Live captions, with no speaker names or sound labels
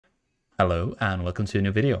Hello and welcome to a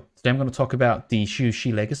new video. Today I'm going to talk about the Zhu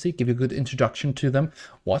Xi Legacy, give you a good introduction to them,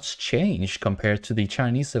 what's changed compared to the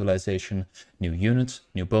Chinese civilization, new units,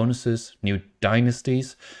 new bonuses, new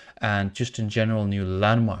dynasties, and just in general new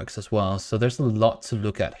landmarks as well. So there's a lot to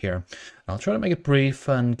look at here. I'll try to make it brief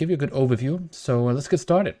and give you a good overview. So let's get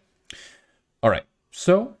started. All right,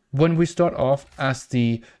 so when we start off as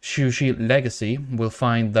the Zhu Xi Legacy, we'll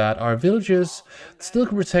find that our villages still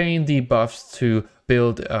retain the buffs to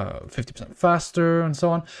build 50% faster and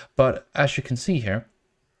so on. But as you can see here,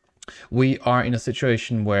 we are in a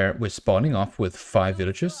situation where we're spawning off with 5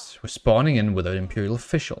 villages. We're spawning in with an imperial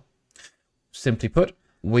official. Simply put,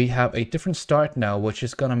 we have a different start now, which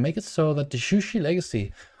is going to make it so that the Zhu Xi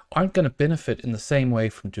Legacy aren't going to benefit in the same way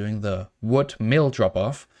from doing the wood mill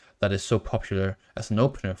drop-off that is so popular as an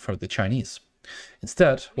opener for the Chinese.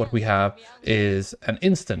 Instead, what we have is an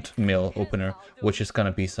instant mill opener, which is going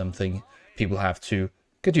to be something people have to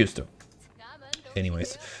get used to.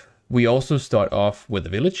 Anyways, we also start off with a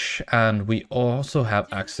village, and we also have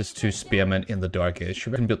access to spearmen in the Dark Age.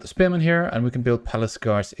 We can build the spearmen here, and we can build palace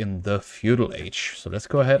guards in the Feudal Age. So let's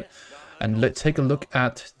go ahead and let's take a look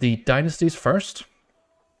at the dynasties first.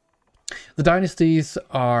 The dynasties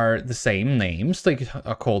are the same names. They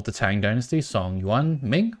are called the Tang Dynasty, Song, Yuan,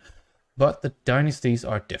 Ming, but the dynasties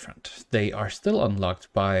are different. They are still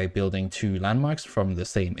unlocked by building 2 landmarks from the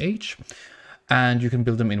same age, and you can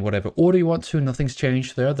build them in whatever order you want to. Nothing's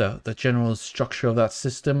changed there. The general structure of that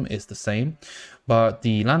system is the same, but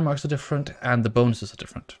the landmarks are different and the bonuses are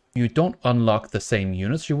different. You don't unlock the same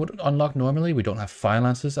units you would unlock normally. We don't have fire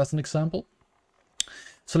lances as an example.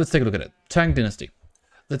 So let's take a look at it. Tang Dynasty.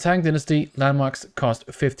 The Tang Dynasty landmarks cost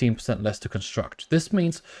 15% less to construct. This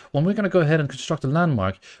means when we're going to go ahead and construct a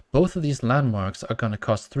landmark, both of these landmarks are going to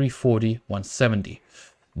cost 340, 170.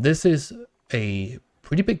 This is a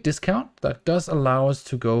pretty big discount that does allow us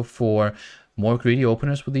to go for more greedy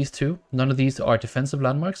openers with these two. None of these are defensive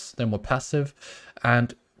landmarks. They're more passive,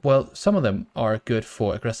 and well, some of them are good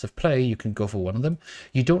for aggressive play. You can go for one of them.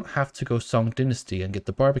 You don't have to go Song Dynasty and get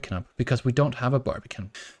the Barbican up because we don't have a Barbican.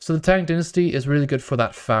 So the Tang Dynasty is really good for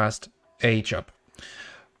that fast age up.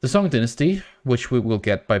 The Song Dynasty, which we will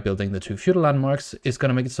get by building the 2 feudal landmarks, is going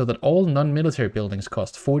to make it so that all non-military buildings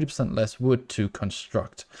cost 40% less wood to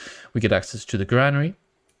construct. We get access to the granary.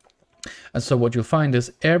 And so what you'll find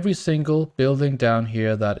is every single building down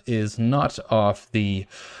here that is not of the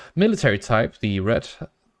military type, the red,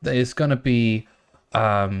 is going to be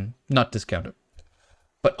not discounted,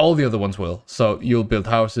 but all the other ones will. So you'll build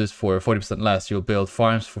houses for 40% less, you'll build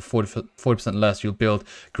farms for 40% less, you'll build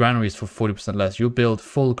granaries for 40% less, you'll build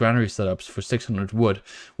full granary setups for 600 wood,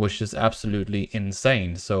 which is absolutely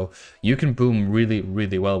insane. So you can boom really,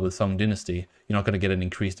 really well with Song Dynasty. You're not going to get an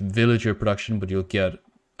increased villager production, but you'll get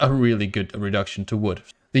a really good reduction to wood.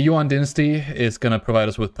 The Yuan Dynasty is going to provide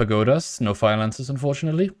us with pagodas, no fire lances,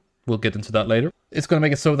 unfortunately. We'll get into that later. It's going to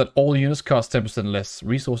make it so that all units cost 10% less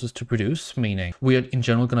resources to produce, meaning we are in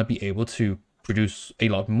general going to be able to produce a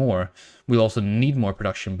lot more. We'll also need more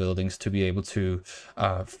production buildings to be able to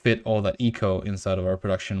fit all that eco inside of our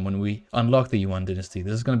production when we unlock the Yuan Dynasty.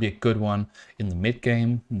 This is going to be a good one in the mid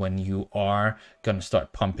game when you are going to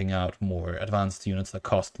start pumping out more advanced units that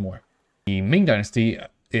cost more. The Ming Dynasty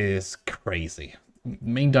is crazy.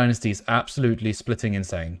 Ming Dynasty is absolutely splitting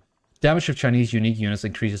insane. Damage of Chinese unique units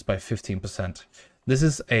increases by 15%. This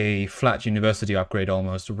is a flat university upgrade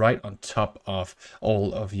almost, right on top of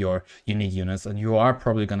all of your unique units, and you are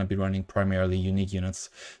probably going to be running primarily unique units.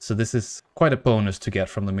 So this is quite a bonus to get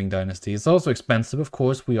from the Ming Dynasty. It's also expensive, of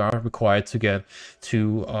course. We are required to get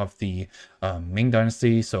 2 of the Ming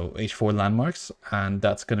Dynasty, so H4 landmarks, and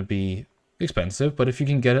that's going to be expensive, but if you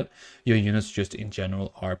can get it, your units just in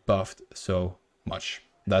general are buffed so much.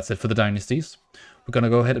 That's it for the dynasties. We're going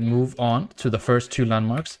to go ahead and move on to the first 2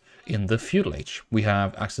 landmarks in the Feudal Age. We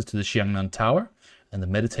have access to the Xiangnan Tower and the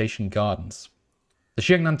Meditation Gardens. The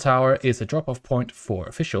Xiangnan Tower is a drop-off point for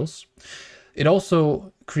officials. It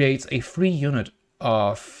also creates a free unit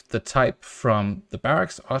of the type from the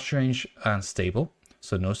barracks, archer range, and stable,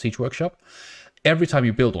 so no siege workshop, every time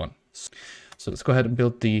you build one. So let's go ahead and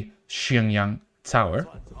build the Xiangnan Tower.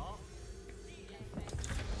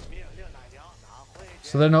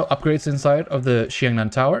 So there are no upgrades inside of the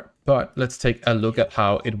Xiangnan Tower, but let's take a look at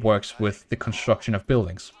how it works with the construction of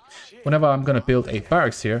buildings. Whenever I'm going to build a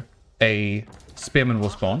barracks here, a spearman will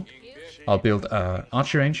spawn. I'll build an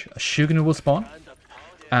archer range, a shogun will spawn,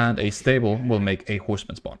 and a stable will make a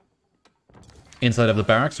horseman spawn. Inside of the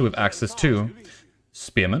barracks, we have access to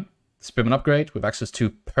spearmen. Spearman upgrade, we have access to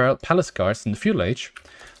palace guards in the Feudal Age.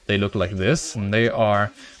 They look like this, and they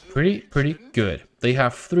are pretty good. They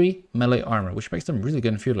have 3 melee armor, which makes them really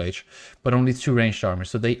good in feudal age, but only 2 ranged armor,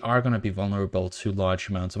 so they are going to be vulnerable to large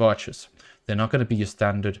amounts of archers. They're not going to be your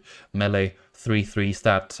standard melee 3/3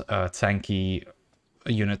 stat tanky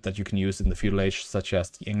unit that you can use in the feudal age, such as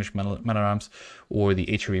the English men-at-arms or the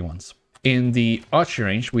HRE ones. In the archer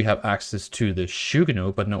range, we have access to the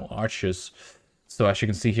Shuganu, but no archers. So as you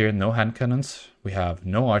can see here, no hand cannons, we have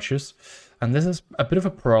no archers, and this is a bit of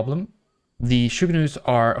a problem. The Shuganus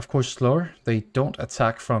are, of course, slower. They don't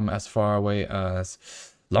attack from as far away as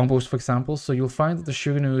longbows, for example. So you'll find that the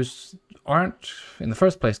Shuganus aren't, in the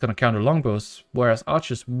first place, going to counter longbows, whereas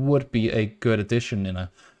archers would be a good addition in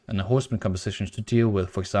a horseman composition to deal with,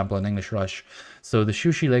 for example, an English rush. So the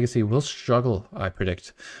Zhu Xi Legacy will struggle, I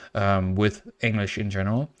predict, with English in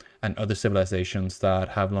general and other civilizations that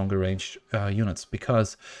have longer range units,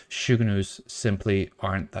 because Shuganus simply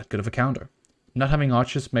aren't that good of a counter. Not having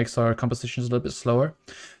archers makes our compositions a little bit slower,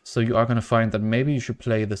 so you are going to find that maybe you should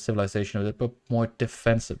play the civilization a little bit more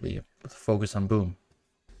defensively, with focus on boom.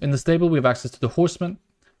 In the stable, we have access to the horseman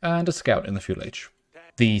and a scout in the feudal age.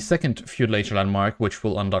 The second feudal age landmark, which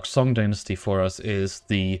will unlock Song Dynasty for us, is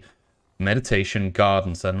the Meditation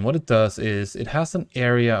Gardens, and what it does is it has an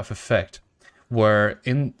area of effect where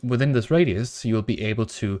within this radius you'll be able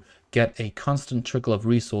to get a constant trickle of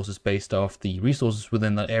resources based off the resources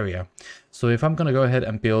within that area. So if I'm going to go ahead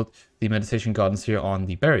and build the Meditation Gardens here on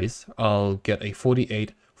the berries, I'll get a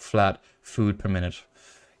 48 flat food per minute.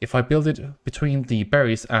 If I build it between the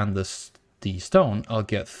berries and the stone, I'll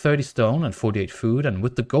get 30 stone and 48 food, and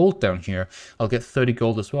with the gold down here, I'll get 30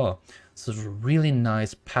 gold as well. So it's a really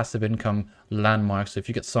nice passive income landmark. So if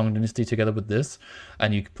you get Song Dynasty together with this,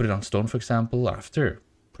 and you put it on stone, for example, after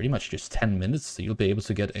pretty much just 10 minutes, you'll be able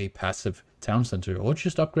to get a passive town center or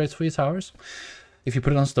just upgrades for your towers. If you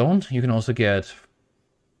put it on stone, you can also get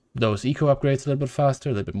those eco upgrades a little bit faster,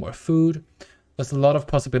 a little bit more food. There's a lot of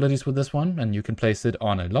possibilities with this one, and you can place it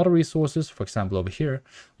on a lot of resources. For example, over here,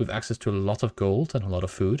 we have access to a lot of gold and a lot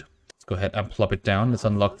of food. Let's go ahead and plop it down. Let's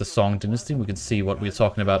unlock the Song Dynasty. We can see what we're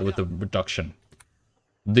talking about with the reduction.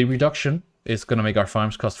 The reduction is going to make our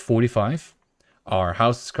farms cost 45, our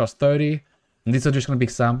houses cost 30, and these are just going to be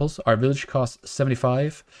examples. Our village costs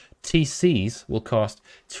 75. TCs will cost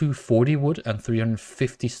 240 wood and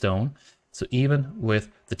 350 stone. So even with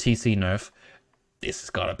the TC nerf, this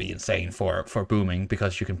has got to be insane for booming,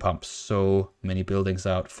 because you can pump so many buildings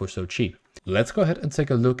out for so cheap. Let's go ahead and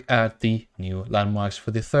take a look at the new landmarks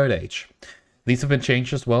for the third age. These have been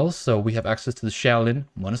changed as well, so we have access to the Shaolin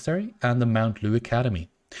Monastery and the Mount Lu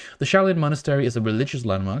Academy. The Shaolin Monastery is a religious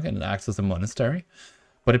landmark and it acts as a monastery,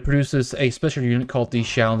 but it produces a special unit called the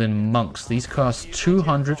Shaolin Monks. These cost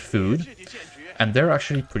 200 food, and they're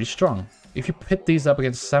actually pretty strong. If you pit these up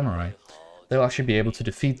against samurai, they'll actually be able to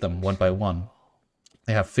defeat them one by one.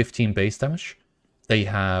 They have 15 base damage. They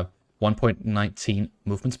have 1.19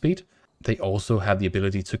 movement speed. They also have the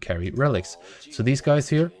ability to carry relics. So these guys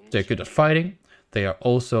here, they're good at fighting. They are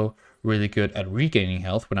also really good at regaining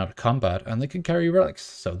health when out of combat, and they can carry relics.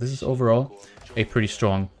 So this is overall a pretty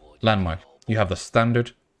strong landmark. You have the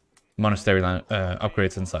standard monastery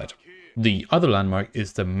upgrades inside. The other landmark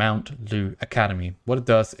is the Mount Lu Academy. What it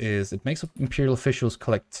does is it makes imperial officials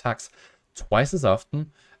collect tax twice as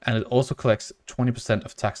often, and it also collects 20%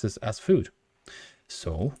 of taxes as food.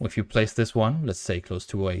 So if you place this one, let's say close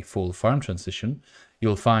to a full farm transition,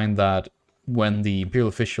 you'll find that when the imperial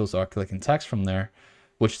officials are collecting tax from there,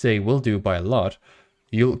 which they will do by a lot,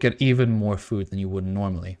 you'll get even more food than you would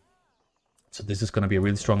normally. So this is going to be a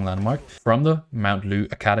really strong landmark. From the Mount Lu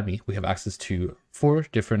Academy, we have access to 4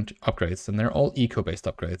 different upgrades, and they're all eco-based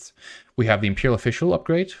upgrades. We have the Imperial Official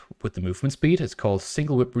upgrade with the movement speed. It's called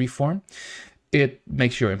Single Whip Reform. It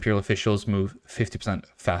makes your Imperial Officials move 50%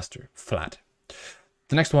 faster, flat.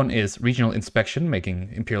 The next one is Regional Inspection,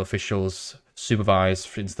 making Imperial Officials supervise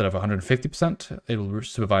instead of 150%. It will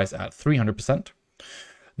supervise at 300%.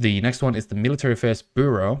 The next one is the Military Affairs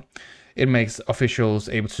Bureau. It makes officials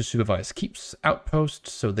able to supervise keeps,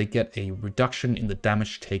 outposts, so they get a reduction in the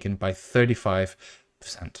damage taken by 35%.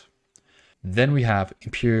 Then we have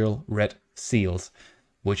Imperial Red Seals,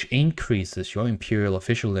 which increases your Imperial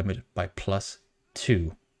Official limit by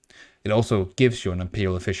 +2. It also gives you an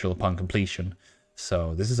Imperial Official upon completion.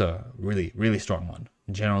 So this is a really, really strong one.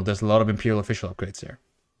 In general, there's a lot of Imperial Official upgrades here.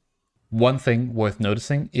 One thing worth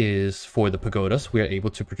noticing is for the pagodas, we are able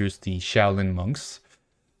to produce the Shaolin Monks.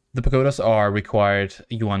 The pagodas are required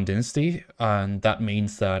Yuan Dynasty, and that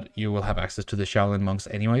means that you will have access to the Shaolin Monks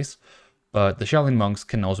anyways, but the Shaolin Monks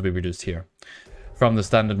can also be reduced here. From the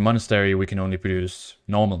standard monastery, we can only produce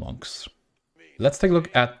normal monks. Let's take a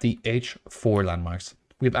look at the H4 landmarks.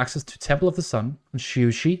 we have access to Temple of the Sun and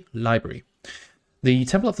Zhu Xi Library. The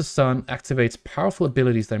Temple of the Sun activates powerful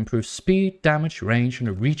abilities that improve speed, damage, range, and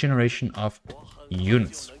the regeneration of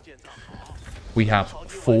units. We have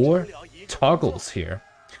 4 toggles here.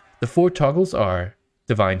 The 4 toggles are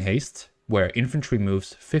Divine Haste, where infantry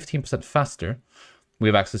moves 15% faster. We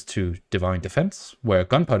have access to Divine Defense, where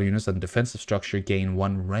gunpowder units and defensive structure gain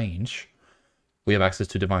 1 range. We have access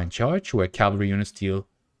to Divine Charge, where cavalry units deal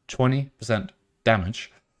 20%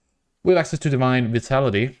 damage. We have access to Divine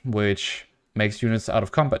Vitality, which makes units out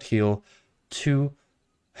of combat heal 2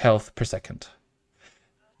 health per second.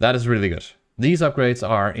 That is really good. These upgrades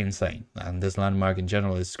are insane, and this landmark in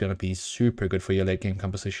general is going to be super good for your late game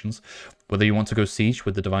compositions. Whether you want to go siege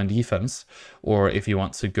with the Divine Defense, or if you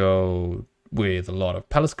want to go with a lot of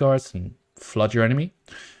palace guards and flood your enemy,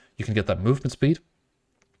 you can get that movement speed.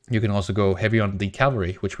 You can also go heavy on the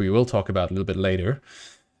cavalry, which we will talk about a little bit later,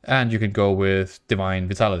 and you can go with Divine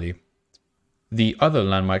Vitality. The other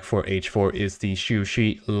landmark for H4 is the Zhu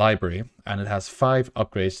Xi Library, and it has 5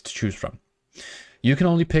 upgrades to choose from. You can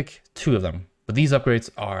only pick 2 of them, but these upgrades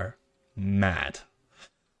are mad.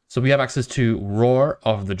 So we have access to Roar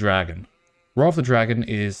of the Dragon. Roar of the Dragon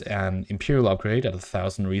is an Imperial upgrade at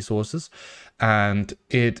 1,000 resources, and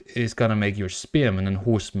it is going to make your Spearmen and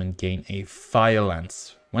Horsemen gain a Fire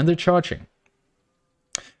Lance when they're charging.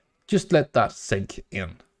 Just let that sink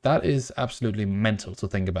in. That is absolutely mental to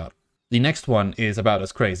think about. The next one is about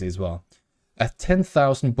as crazy as well. At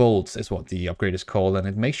 10,000 bolts is what the upgrade is called, and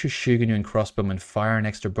it makes your Shogun and crossbowmen fire an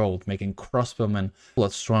extra bolt, making crossbowmen a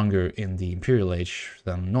lot stronger in the Imperial Age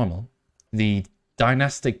than normal. The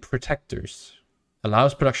Dynastic Protectors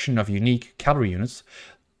allows production of unique cavalry units,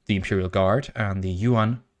 the Imperial Guard and the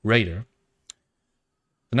Yuan Raider.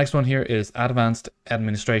 The next one here is Advanced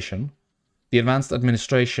Administration. The Advanced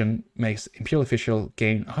Administration makes Imperial official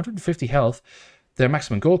gain 150 health. Their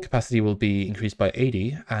maximum gold capacity will be increased by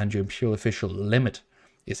 80, and your Imperial official limit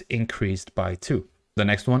is increased by 2. The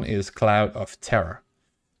next one is Cloud of Terror.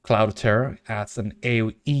 Cloud of Terror adds an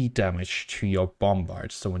AoE damage to your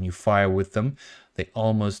bombards, so when you fire with them, they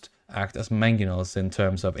almost act as mangonels in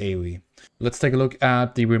terms of AoE. Let's take a look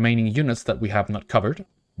at the remaining units that we have not covered.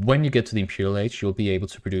 When you get to the Imperial Age, you'll be able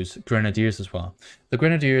to produce Grenadiers as well. The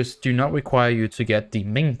Grenadiers do not require you to get the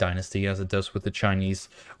Ming Dynasty as it does with the Chinese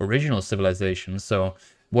original civilization, so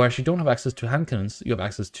whereas you don't have access to hand cannons, you have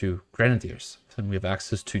access to Grenadiers. And we have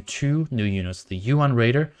access to 2 new units, the Yuan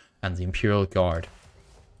Raider and the Imperial Guard.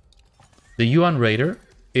 The Yuan Raider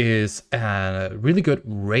is a really good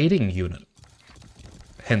raiding unit,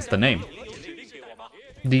 hence the name.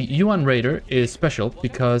 The Yuan Raider is special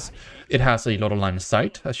because it has a lot of line of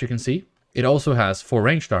sight, as you can see. It also has 4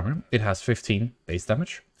 ranged armor. It has 15 base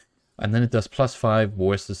damage. And then it does +5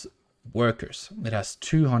 versus workers. It has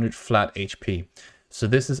 200 flat HP. So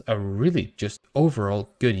this is a really just overall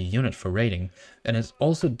good unit for raiding. And it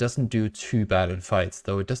also doesn't do too bad in fights,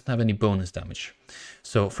 though it doesn't have any bonus damage.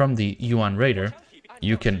 So from the Yuan Raider,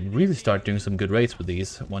 you can really start doing some good raids with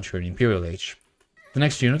these once you're in Imperial Age. The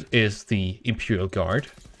next unit is the Imperial Guard.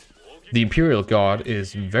 The Imperial Guard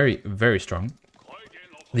is very, very strong.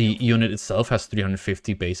 The unit itself has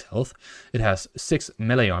 350 base health. It has 6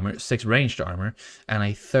 melee armor, 6 ranged armor, and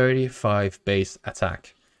a 35 base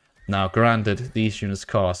attack. Now, granted, these units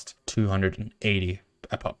cost 280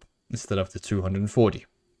 a pop instead of the 240.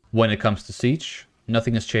 When it comes to siege,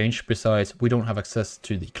 nothing has changed besides we don't have access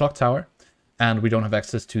to the clock tower, and we don't have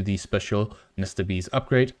access to the special Nesta Bees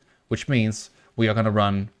upgrade, which means we are going to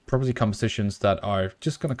run property compositions that are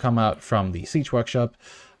just going to come out from the siege workshop,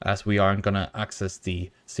 as we aren't going to access the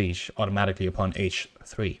siege automatically upon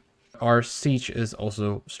H3. Our siege is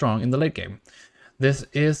also strong in the late game. This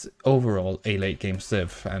is overall a late game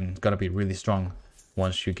civ and going to be really strong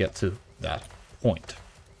once you get to that point.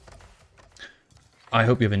 I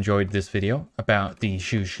hope you've enjoyed this video about the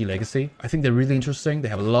Zhu Xi Legacy. I think they're really interesting. They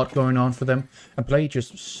have a lot going on for them and play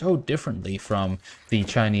just so differently from the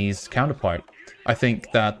Chinese counterpart. I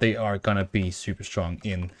think that they are going to be super strong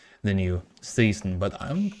in the new season, but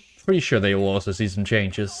I'm pretty sure they will also see some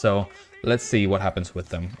changes, so let's see what happens with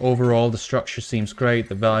them. Overall, the structure seems great,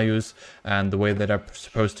 the values and the way that they're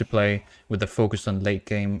supposed to play with the focus on late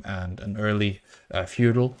game and an early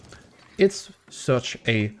feudal. It's such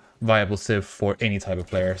a viable civ for any type of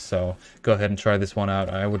player, so go ahead and try this one out.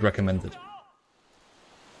 I would recommend it.